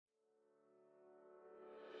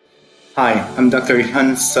Hi, I'm Dr.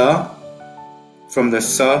 Hyun Seo from the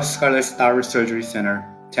Scarless Thyroid Surgery Center,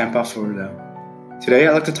 Tampa, Florida. Today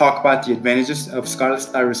I'd like to talk about the advantages of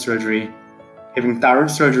Scarless Thyroid surgery, having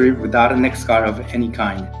thyroid surgery without a neck scar of any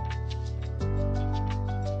kind.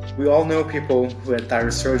 We all know people who had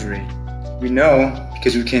thyroid surgery. We know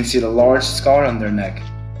because we can see the large scar on their neck.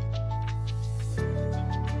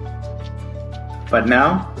 But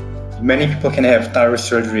now, many people can have thyroid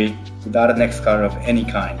surgery without a neck scar of any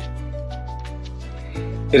kind.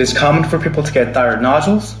 It is common for people to get thyroid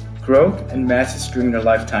nodules, growth, and masses during their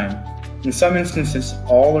lifetime. In some instances,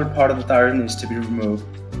 all or part of the thyroid needs to be removed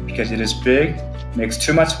because it is big, makes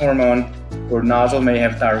too much hormone, or nodule may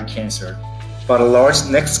have thyroid cancer. But a large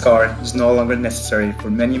neck scar is no longer necessary for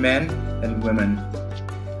many men and women.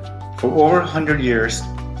 For over 100 years,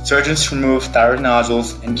 surgeons removed thyroid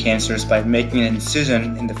nodules and cancers by making an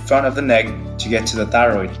incision in the front of the neck to get to the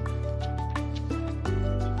thyroid.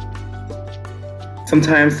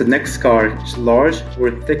 Sometimes the neck scar is large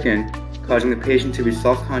or thickened, causing the patient to be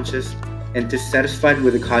self-conscious and dissatisfied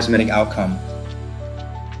with the cosmetic outcome.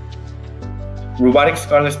 Robotic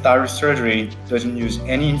scarless thyroid surgery doesn't use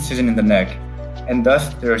any incision in the neck, and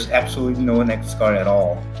thus there is absolutely no neck scar at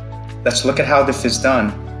all. Let's look at how this is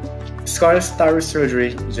done. Scarless thyroid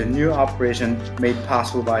surgery is a new operation made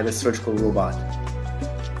possible by the surgical robot.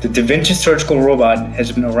 The Da Vinci surgical robot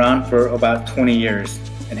has been around for about 20 years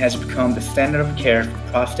and has become the standard of care for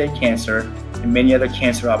prostate cancer and many other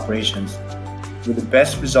cancer operations, with the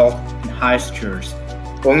best result and highest cures.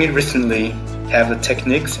 Only recently have the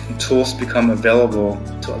techniques and tools become available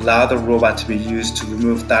to allow the robot to be used to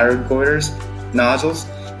remove thyroid goiters, nodules,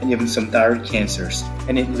 and even some thyroid cancers,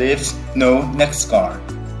 and it leaves no neck scar.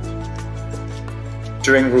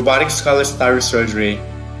 During robotic scarless thyroid surgery,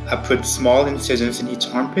 I put small incisions in each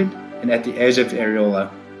armpit and at the edge of the areola.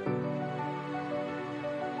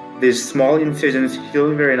 These small incisions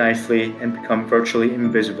heal very nicely and become virtually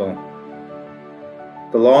invisible.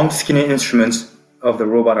 The long skinny instruments of the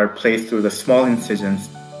robot are placed through the small incisions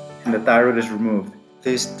and the thyroid is removed.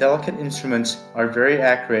 These delicate instruments are very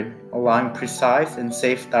accurate, allowing precise and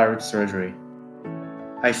safe thyroid surgery.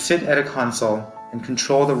 I sit at a console and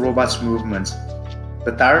control the robot's movements.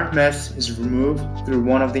 The thyroid mass is removed through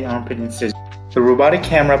one of the armpit incisions. The robotic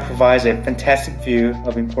camera provides a fantastic view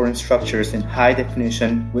of important structures in high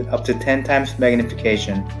definition with up to 10 times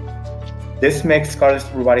magnification. This makes Scarless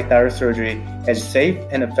robotic thyroid surgery as safe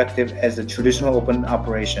and effective as the traditional open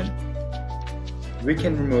operation. We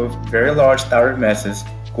can remove very large thyroid masses,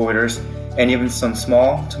 goiters, and even some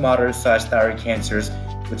small to moderate sized thyroid cancers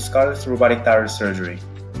with Scarless robotic thyroid surgery.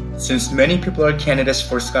 Since many people are candidates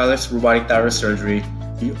for Scarless robotic thyroid surgery,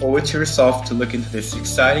 you owe it to yourself to look into this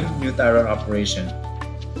exciting new thyroid operation.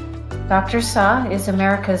 Dr. Seo is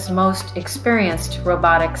America's most experienced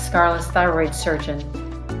robotic Scarless thyroid surgeon.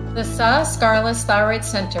 The Seo Scarless Thyroid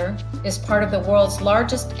Center is part of the world's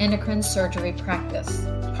largest endocrine surgery practice,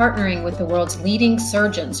 partnering with the world's leading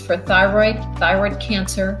surgeons for thyroid, thyroid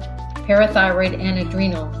cancer, parathyroid, and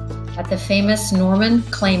adrenal at the famous Norman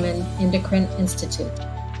Clayman Endocrine Institute.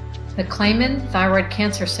 The Clayman Thyroid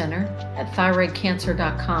Cancer Center at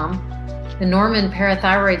thyroidcancer.com, the Norman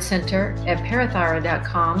Parathyroid Center at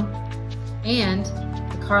parathyroid.com, and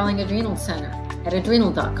the Carling Adrenal Center at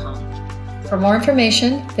adrenal.com. For more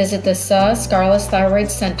information, visit the Seo Scarless Thyroid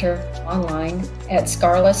Center online at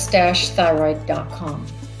scarless-thyroid.com.